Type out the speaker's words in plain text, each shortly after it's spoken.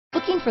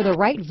Looking for the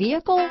right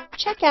vehicle?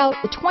 Check out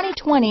the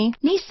 2020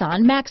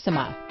 Nissan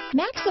Maxima.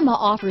 Maxima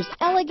offers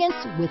elegance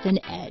with an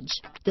edge.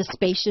 The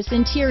spacious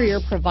interior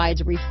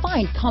provides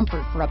refined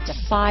comfort for up to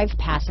 5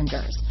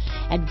 passengers.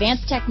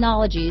 Advanced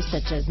technologies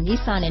such as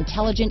Nissan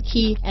Intelligent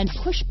Key and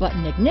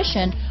push-button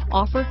ignition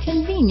offer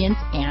convenience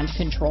and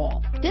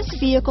control. This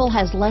vehicle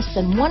has less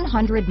than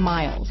 100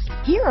 miles.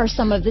 Here are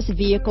some of this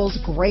vehicle's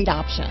great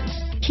options: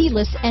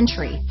 keyless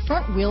entry,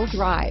 front-wheel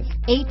drive,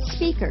 8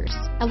 speakers,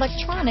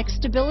 electronic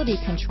stability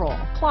control,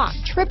 clock,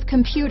 trip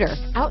computer,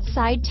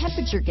 outside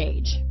temperature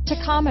gauge,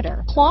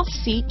 tachometer, cloth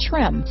seat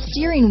trim,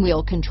 steering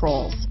wheel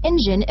controls,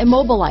 engine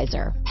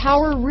immobilizer,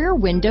 power rear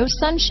window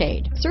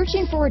sunshade.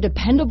 Searching for a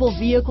dependable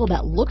vehicle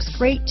that looks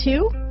great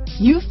too?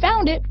 You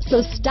found it,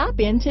 so stop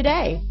in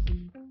today.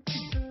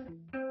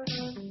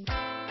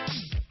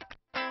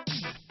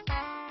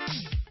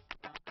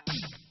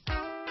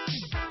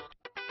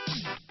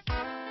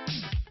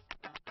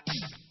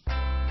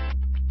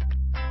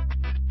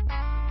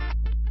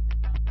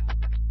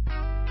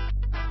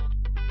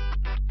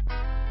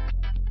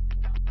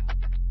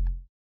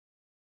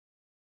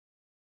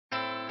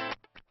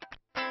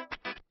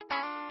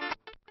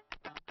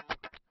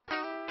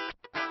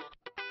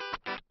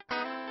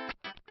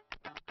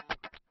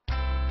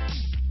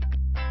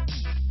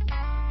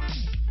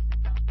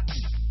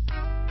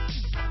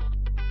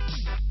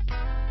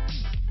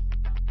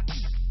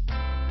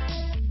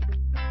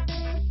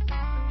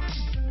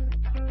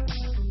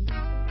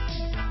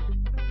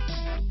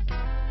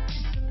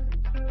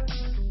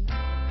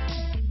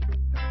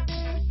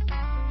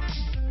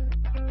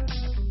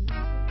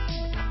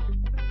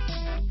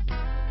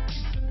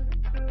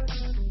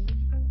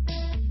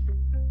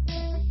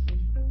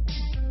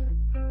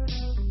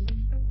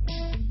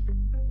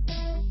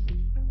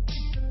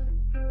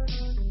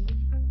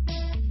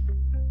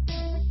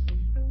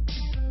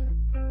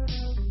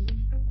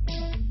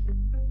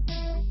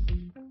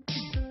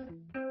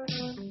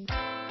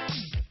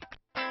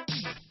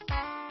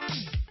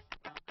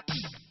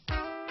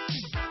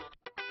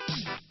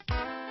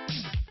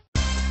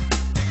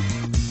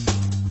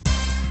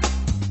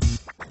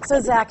 So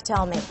Zach,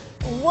 tell me,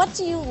 what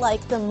do you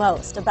like the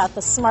most about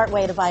the smart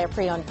way to buy a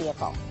pre-owned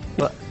vehicle?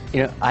 Well,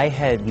 you know, I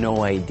had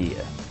no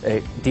idea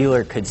a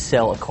dealer could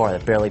sell a car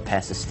that barely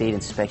passed a state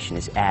inspection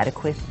as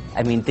adequate.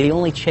 I mean, they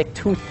only check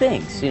 2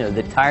 things. You know,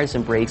 the tires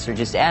and brakes are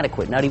just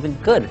adequate, not even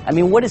good. I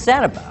mean, what is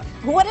that about?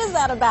 What is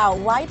that about?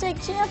 Why take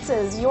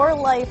chances? Your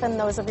life and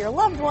those of your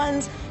loved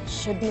ones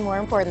should be more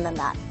important than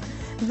that.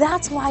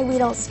 That's why we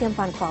don't skimp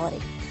on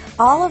quality.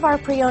 All of our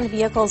pre-owned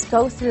vehicles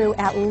go through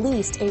at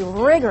least a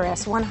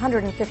rigorous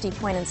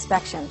 150-point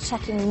inspection,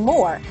 checking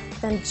more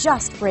than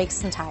just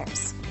brakes and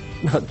tires.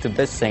 Well, the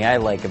best thing I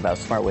like about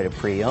Smart Way to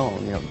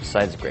Pre-Own, you know,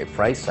 besides the great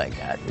price I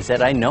got, is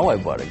that I know I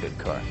bought a good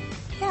car.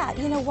 Yeah,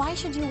 you know, why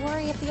should you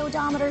worry if the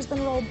odometer's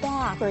been rolled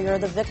back, or you're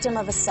the victim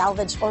of a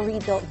salvaged or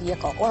rebuilt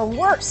vehicle, or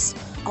worse,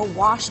 a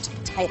washed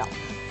title?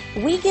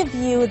 We give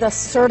you the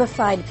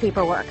certified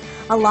paperwork,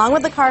 along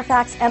with the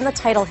Carfax and the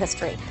title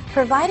history,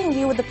 providing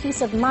you with the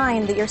peace of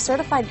mind that your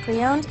certified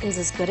pre-owned is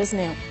as good as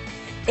new.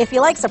 If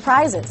you like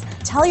surprises,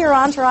 tell your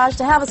entourage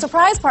to have a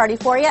surprise party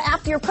for you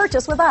after your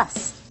purchase with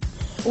us.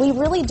 We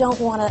really don't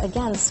want to,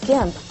 again,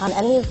 skimp on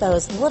any of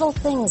those little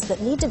things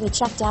that need to be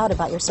checked out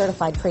about your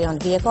certified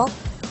pre-owned vehicle.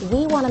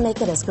 We want to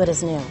make it as good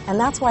as new, and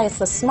that's why it's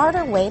the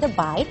smarter way to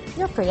buy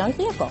your pre-owned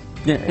vehicle.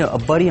 You know, a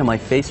buddy on my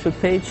Facebook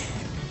page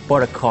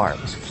bought a car,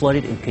 was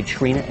flooded in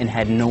Katrina, and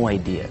had no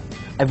idea.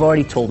 I've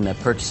already told him that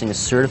purchasing a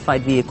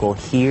certified vehicle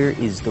here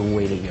is the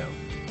way to go.